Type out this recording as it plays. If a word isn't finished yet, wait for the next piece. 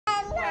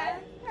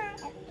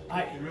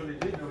I really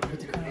did know. Put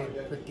the crayon.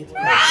 Get the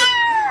crayon.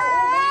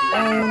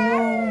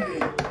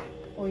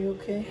 Oh, are you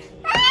okay?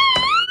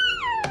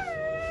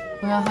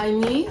 Well,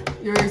 honey,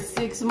 you're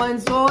 6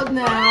 months old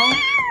now.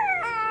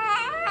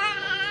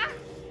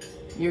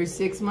 You're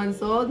 6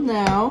 months old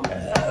now. I don't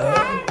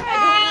want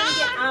to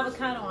get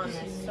avocado on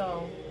this,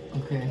 so.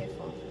 Okay.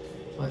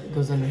 What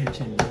goes under her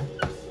chin? Yeah?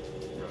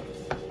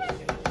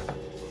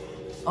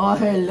 Oh,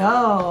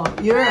 hello.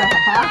 You're a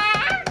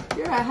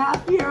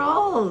half year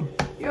old.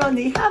 You're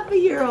only half a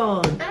year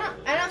old.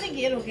 I don't think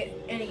it'll get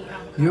any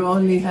avocado. You're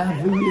only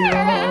half a year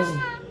old.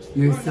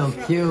 You're so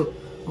cute.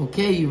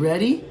 Okay, you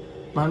ready?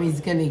 Mommy's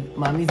gonna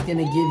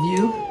give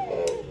you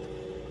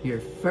your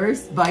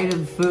first bite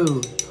of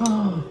food.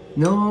 Oh,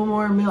 no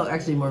more milk.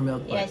 Actually, more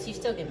milk. Yes, you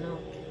still get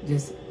milk.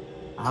 Just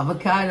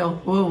avocado.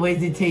 What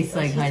does it taste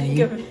like,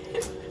 honey?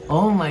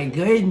 Oh my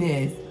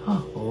goodness.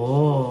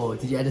 Oh,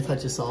 did you add a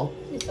touch of salt?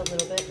 Just a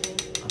little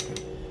bit.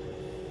 Okay.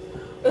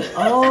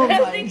 Oh my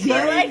I think she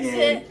likes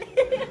it.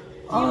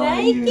 Oh,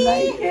 like you it?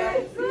 like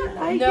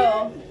it?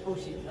 No. Oh,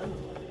 she's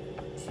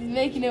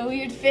making a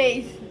weird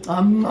face. No,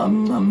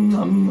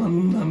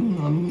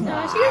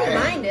 she doesn't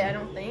mind it, I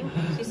don't think.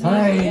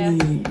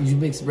 She's You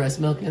mix breast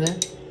milk in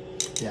it?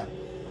 Yeah.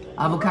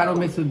 Avocado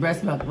mixed with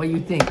breast milk. What do you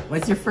think?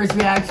 What's your first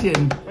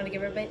reaction? Want to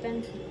give her a bite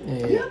then?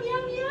 Yeah. Yum,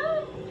 yum,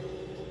 yum.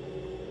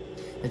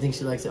 I think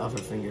she likes it off her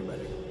finger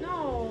better.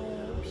 No,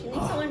 she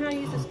needs to learn how to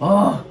use this.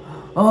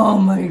 Oh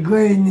my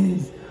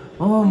goodness.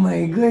 Oh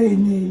my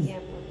goodness. Yeah,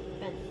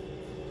 Ben.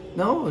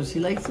 No, she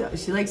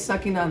likes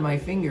sucking on my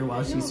finger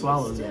while she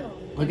swallows it.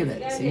 Look at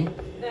that, see?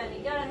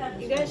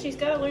 She's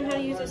gotta learn how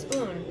to use a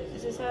spoon.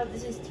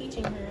 This is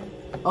teaching her.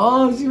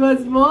 Oh, she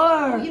wants more.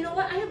 Oh, you know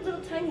what? I have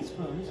little tiny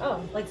spoons. Oh,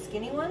 Like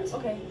skinny ones?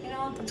 okay. You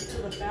know,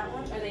 the fat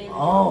ones? Are they in the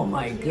Oh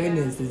my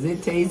goodness, does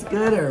it taste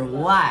good or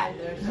what?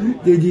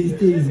 Does it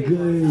taste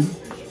good?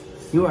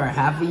 You are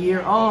half a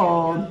year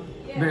old.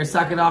 Better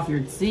suck it off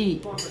your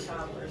seat.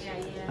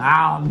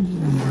 Ow.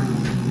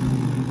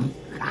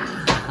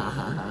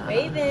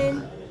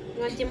 Raven,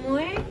 you want some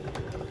more?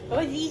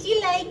 Oh, Zizi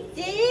likes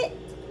it.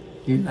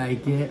 You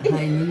like it,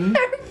 honey?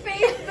 Her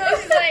face though,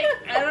 she's like,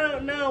 I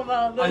don't know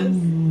about this.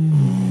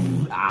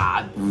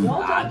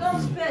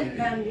 Don't spit,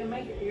 Ben. You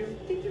make it, you're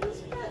thinking of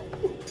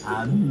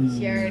spit.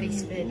 She already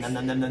spits. Nom,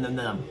 nom, nom, nom, nom,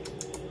 nom.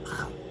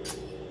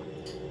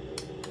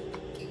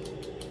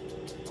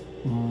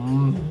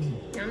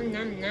 Nom,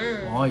 nom,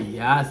 nom. Oh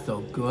yeah,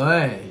 so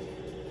good.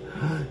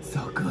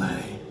 So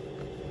good.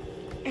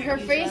 Her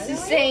face is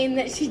saying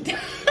that she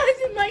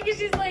doesn't like it.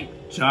 She's like,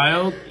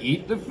 Child,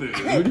 eat the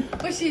food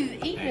but she's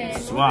eating and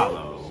it.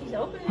 swallow. She's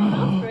opening it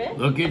up for it.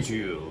 Look at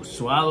you,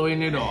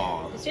 swallowing it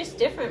all. It's just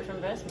different from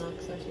breast milk,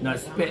 so she's Not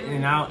like,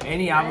 spitting out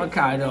any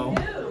avocado.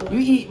 You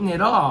eating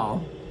it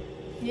all.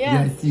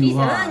 Yeah, Yes, you she's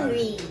are.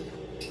 hungry.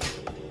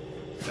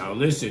 Now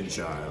listen,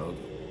 child.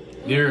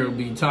 There will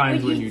be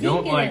times What when you you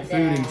don't thinking like of food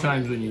and that?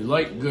 times when you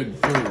like good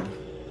food.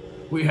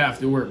 We have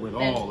to work with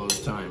all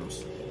those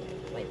times.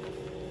 Wipe my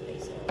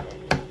face a little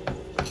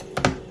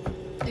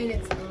bit. And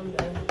it's on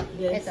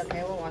the It's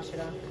okay, we'll wash it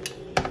off.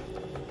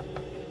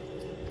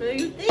 What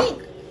do you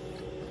think?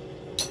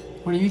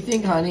 What do you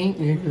think, honey?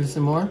 You gonna do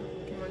some more?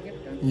 You want to give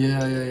it to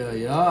her?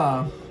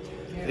 Yeah.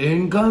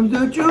 In comes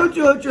the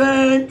choo-choo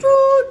train.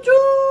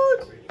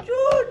 Choo-choo.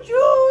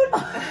 Choo-choo.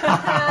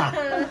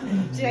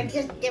 She's like,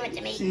 just give it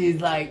to me. She's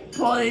like,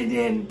 pull it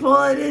in.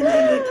 Pull it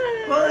in.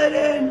 Pull it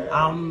in.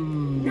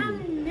 Nom,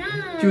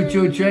 nom.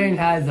 Choo-choo train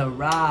has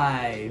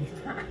arrived.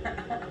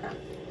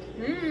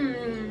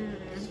 Mmm.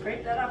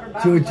 Scrape that off her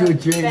bottom Choo-choo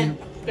lip. train.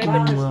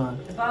 Ben,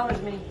 It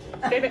bothers me.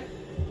 Scrape it.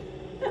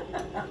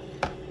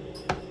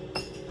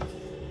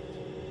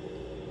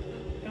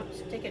 Don't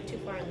stick it too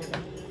far in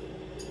there.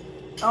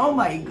 Oh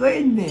my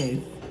goodness.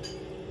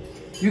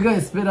 You're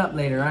gonna spit up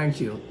later, aren't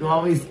you? You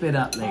always spit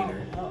up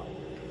later.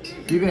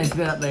 You're gonna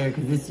spit up later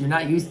because you're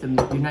not used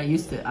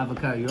to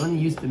avocado. You're only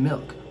used to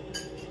milk.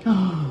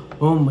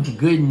 Oh my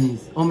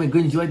goodness. Oh my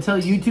goodness. You wanna tell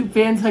YouTube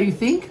fans how you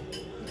think?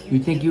 You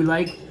think you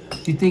like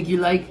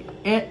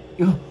it?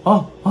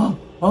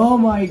 Oh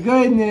my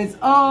goodness.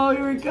 Oh,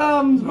 here it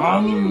comes.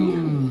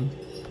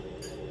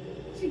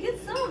 She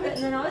gets some of it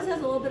and then always has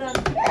a little bit on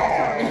the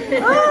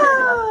tip.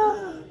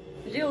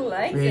 You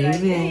like it, I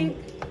think.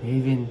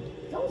 Raven,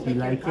 Don't you make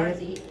your like cars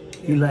it? eat.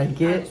 You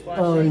like it?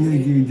 Oh,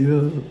 yes, you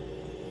do.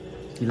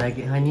 You like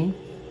it, honey?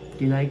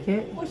 You like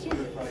it? Well, she's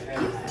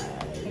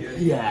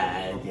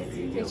Yeah, yes,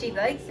 you And do. she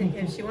likes it.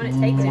 If she wanted to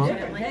take it, she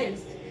didn't like it.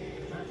 just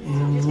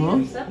eat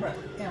them separate.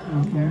 Yeah, I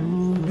don't care.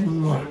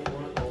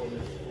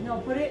 No,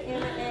 put it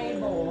in a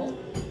bowl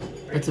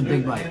It's a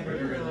big bite.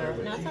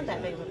 No, it's not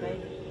that big of a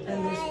bite.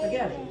 and there's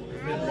spaghetti.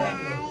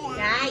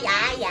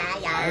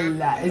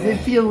 Yeah. Does it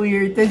feel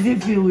weird? Does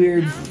it feel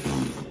weird?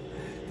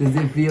 Does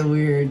it feel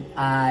weird?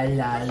 Ah,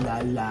 la, la,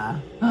 la.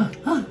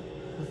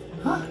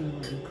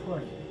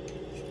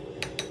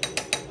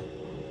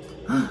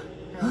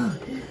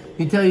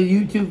 You tell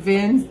your YouTube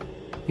fans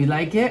you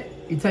like it?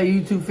 You tell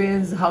your YouTube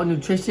fans how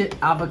nutritious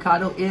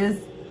avocado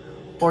is?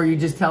 Or you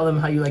just tell them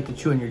how you like to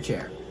chew in your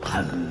chair?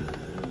 My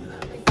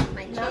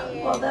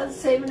chair. well, that's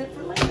saving it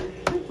for later.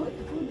 We put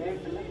the food there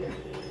for later.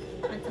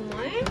 Want some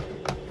more?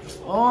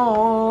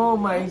 Oh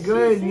my She seems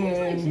like she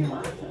goodness.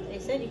 wants it. They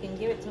said you can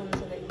give it to them so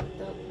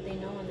they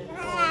know when they're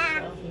full,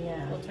 so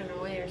Yeah. they'll turn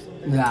away or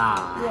something.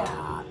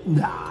 Nah,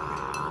 nah.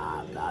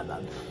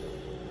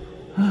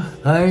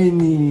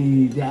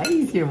 Honey,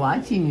 Daddy's here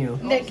watching you.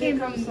 That came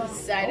from the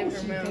side of her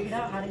She mouth. figured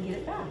out how to get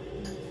it back.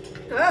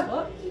 Oh.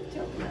 Oh, she's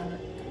choking on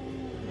it.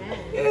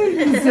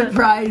 Man.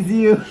 Surprise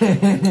you.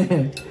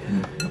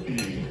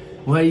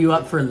 What, are you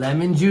up for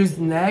lemon juice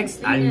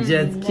next? I'm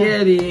just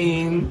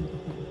kidding.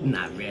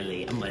 Not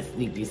really. I'm gonna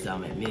sneak you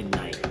some at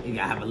midnight. You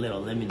gotta have a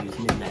little lemon juice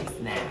midnight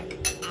snack.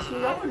 She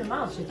opened her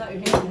mouth. She thought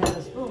your hand had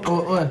a spoon.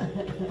 Oh,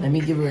 let me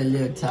give her a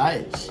little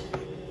touch.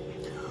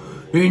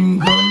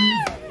 In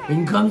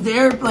comes the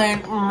airplane.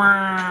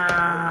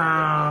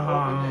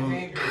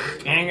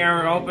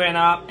 Hanger open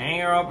up.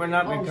 Here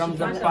comes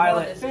the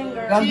pilot.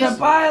 Comes the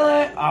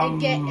pilot. It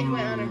went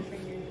on her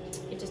finger.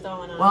 It just all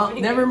went on. Well,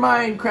 never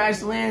mind.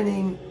 Crash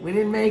landing. We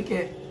didn't make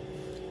it.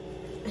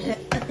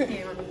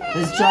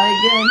 Let's try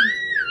again.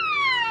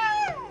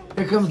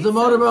 Here comes the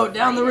motorboat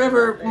down the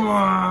river.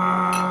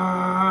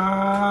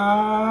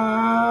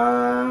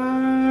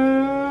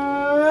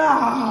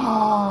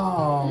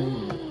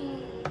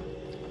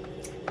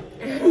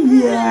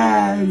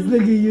 Yes,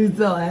 look at you,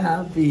 so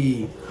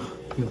happy.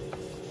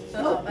 It's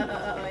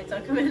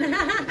all coming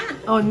out.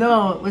 Oh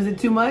no, was it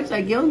too much?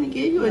 I only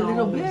gave you a little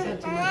No, bit.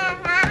 it's not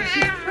too much.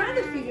 She's trying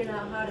to figure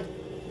out how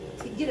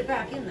to get it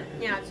back in there.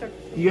 Yeah, it's her.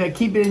 You gotta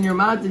keep it in your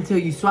mouth until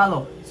you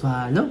swallow.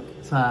 Swallow,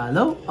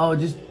 swallow. Oh,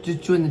 just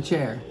chew in the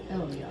chair.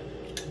 Oh, yeah.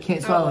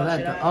 Can't swallow well, that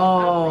should though. I?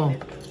 Oh,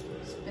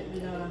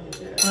 Spitting it out on the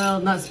chair. well,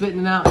 not spitting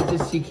it out. It's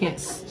just she can't.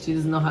 She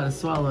doesn't know how to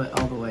swallow it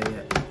all the way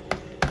yet.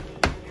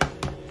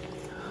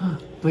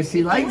 But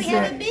she likes We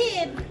have a it.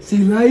 bib. She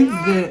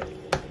likes it.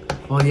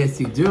 Oh yes,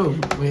 you do.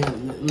 Wait,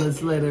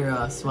 let's let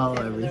her swallow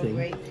everything.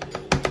 Great.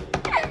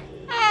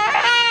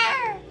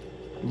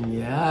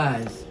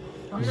 Yes.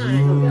 Oh, she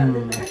still got it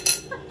in there.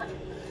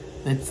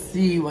 Let's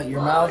see what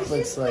your mouth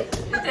looks like.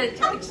 It's a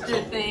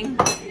texture thing.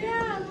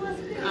 Yeah, it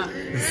must be.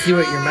 Let's see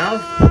what your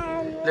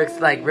mouth looks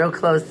like real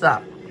close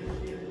up.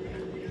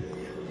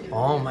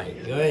 Oh my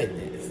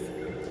goodness.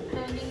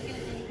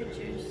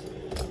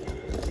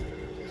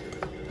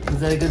 Is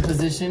that a good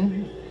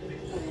position?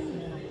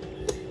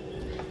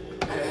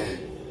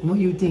 What do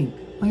you think?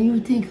 What do you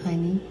think,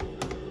 honey?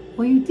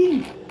 What do you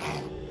think?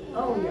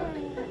 Oh,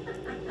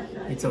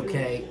 yeah. It's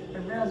okay.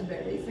 The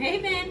raspberries.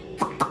 Raven.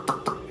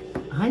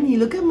 Honey,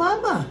 look at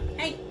mama.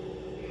 Hey.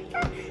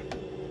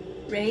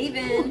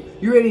 Raven.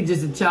 You ready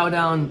just to chow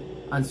down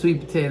on sweet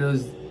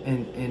potatoes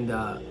and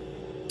chow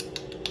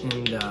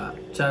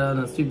down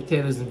on sweet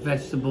potatoes and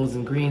vegetables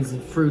and greens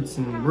and fruits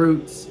and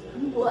roots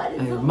What is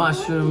and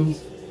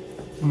mushrooms.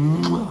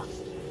 Mwah.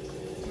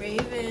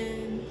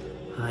 Raven.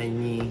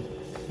 Honey,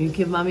 you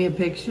give mommy a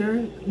picture?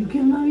 You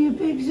give mommy a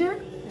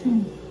picture?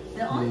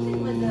 The only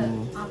thing with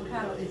the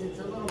avocado is it's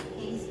a little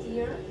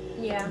tastier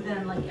Yeah.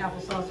 than like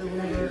applesauce or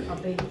whatever a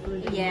baby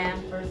food you Yeah.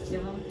 first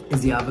give them.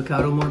 Is the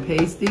avocado more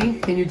pasty?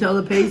 Can you tell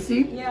the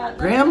pasty? Yeah.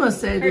 Grandma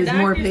said Her it's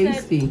more doctor said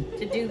pasty.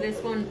 to do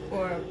this one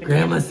for banana.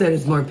 Grandma said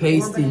it's more Or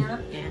pasty.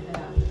 banana. Yeah. Yeah.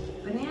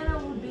 Banana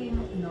would be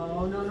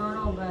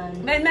no,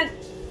 Ben. Man.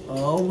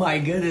 Oh my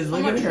goodness, So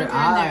look much at sugar her in there.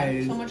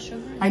 eyes. So much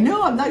sugar. I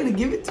know, I'm not gonna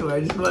give it to her. I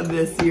just wanted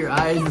to see her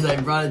eyes as I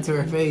brought it to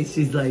her face.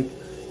 She's like,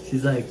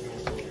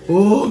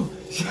 oh.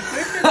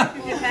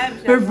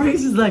 Her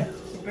face is like,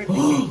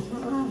 oh.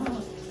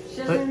 She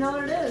doesn't even know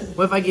what it is.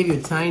 What if I give you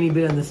a tiny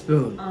bit on the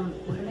spoon?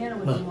 The banana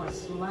would be more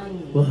slimy.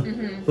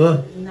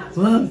 What? Not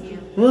What? spicy.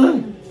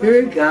 What? Here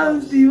it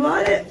comes. Do you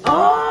want it?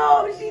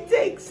 Oh, she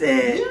takes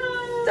it.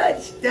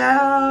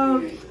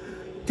 Touchdown.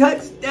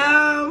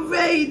 Touchdown,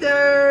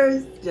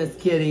 Raiders. Just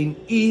kidding.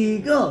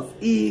 Eagles.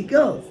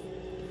 Eagles.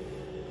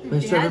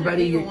 Want to show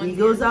everybody your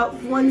Eagles out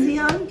onesie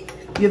on?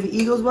 You have an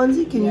Eagles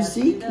onesie? Can you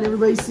see? Can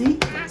everybody see?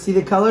 See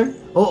the color?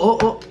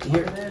 Oh.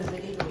 Here. There's the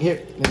eagle.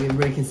 Here. Maybe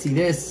everybody can see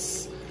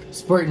this.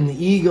 Sporting the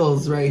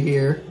Eagles right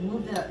here.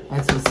 Move that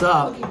That's what's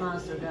up. Cookie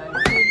Monster guy.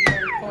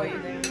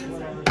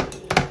 Whatever.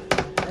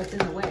 That's in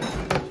the way.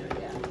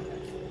 Yeah.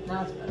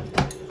 Now it's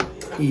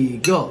better.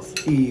 Eagles.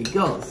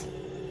 Eagles.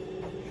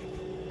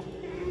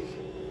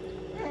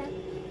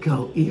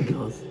 Go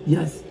Eagles.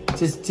 Yes.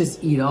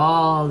 Just eat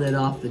all that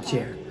off the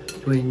chair.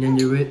 Putting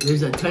under it.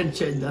 There's a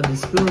touch on the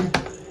spoon. Do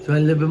you want a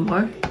little bit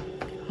more?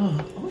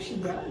 Oh, she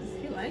does.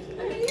 You like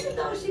I mean, even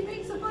though she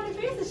makes a funny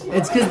faces, she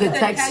It's because the The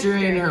texture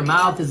in her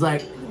mouth is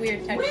like,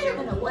 weird Wait a texture.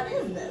 minute, what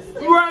is this?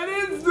 what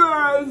is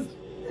this?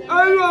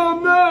 I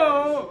don't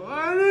know.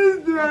 What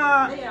is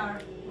that? They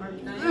are.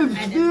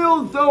 It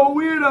feels so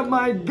weird on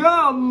my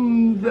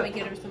gums. Can we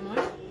get her some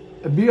more?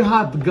 Do you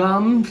have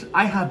gums?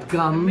 I have I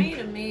gums.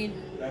 made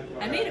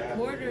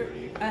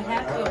a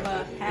half of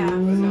a half. So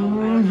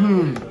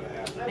Mhm.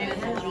 maybe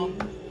it's a little.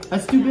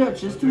 That's too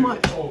much. That's too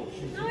much. No,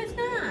 it's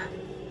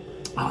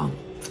not.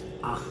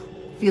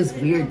 Feels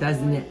weird,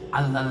 doesn't it?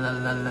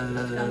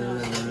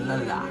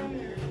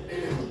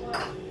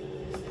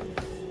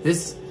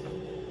 This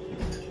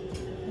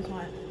It's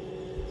what?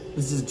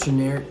 This is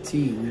generic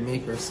tea we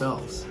make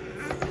ourselves.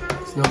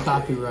 There's no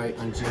copyright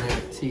on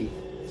generic tea.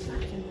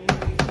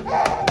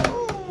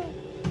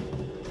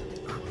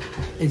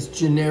 It's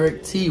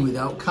generic tea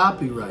without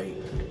copyright.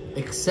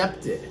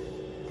 Accept it.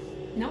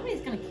 Nobody's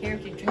gonna care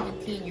if you drink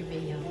a tea in your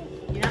video.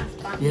 You're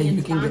not Yeah,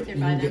 you can sponsored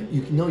by them.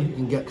 you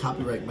can get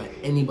copyright by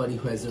anybody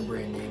who has their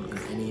brand name in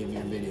any of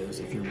your videos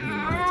if you're being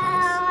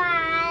monetized.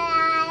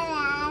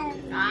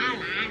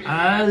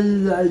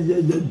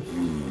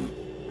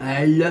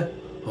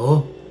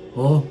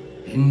 Oh,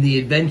 and the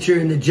adventure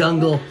in the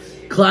jungle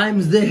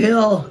climbs the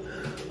hill.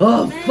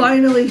 Oh,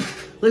 finally,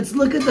 let's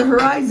look at the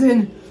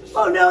horizon.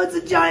 Oh no, it's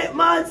a giant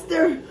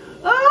monster.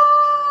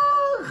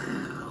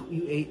 Oh,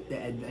 you ate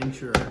the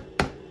adventurer.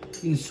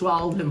 You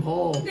swallowed him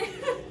whole.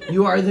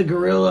 You are the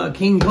gorilla,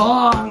 King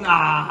Kong.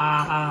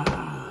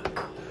 Ah.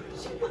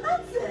 She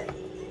wants it.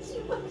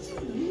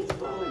 She's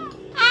falling.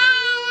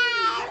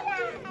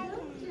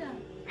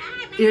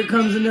 Here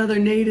comes another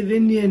native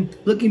Indian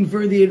looking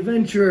for the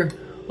adventurer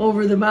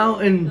over the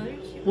mountain.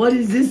 What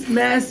is this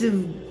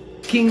massive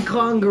King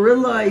Kong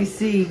gorilla I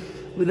see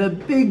with a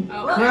big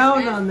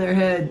crown on their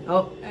head?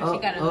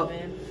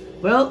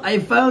 Well, I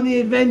found the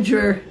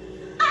adventurer.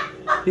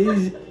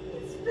 He's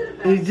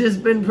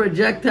just been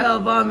projectile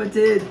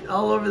vomited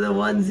all over the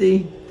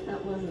onesie.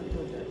 That wasn't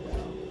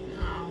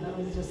projectile. That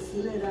was just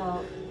slid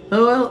out.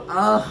 Oh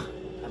well,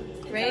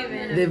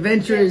 Raven. the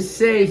adventurer is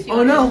safe.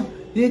 Oh no,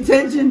 the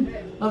attention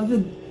of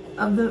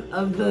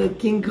the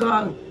King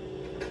Kong.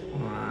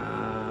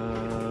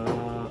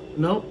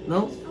 Nope.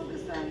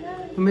 Focus on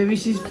her. Maybe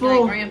she's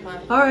full. Grandpa.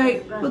 All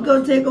right, we'll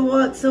go take a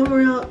walk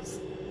somewhere else.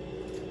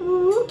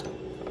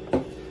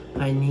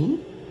 Honey,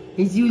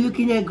 is you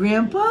looking at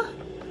Grandpa?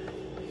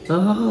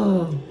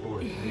 Oh.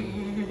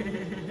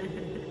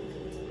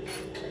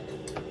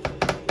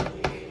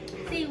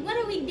 See, what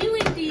are we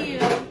doing to you?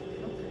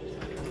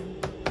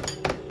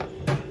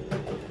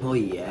 Oh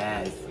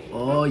yes.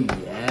 Oh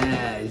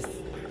yes.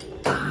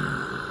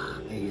 Ah,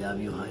 I love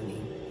you,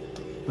 honey.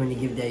 Want to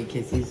give Daddy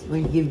kisses?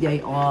 Want to give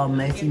Daddy all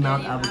messy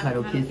mouth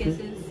avocado kisses?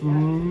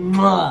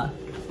 Mwah.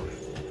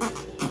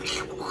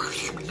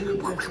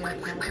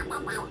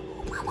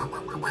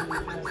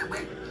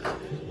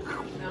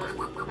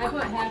 I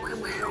put half in the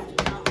fridge.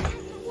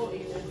 We'll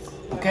eat this.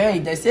 Okay,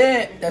 that's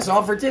it. That's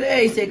all for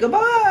today. Say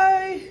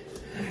goodbye.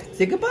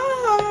 Say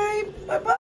goodbye. Bye-bye.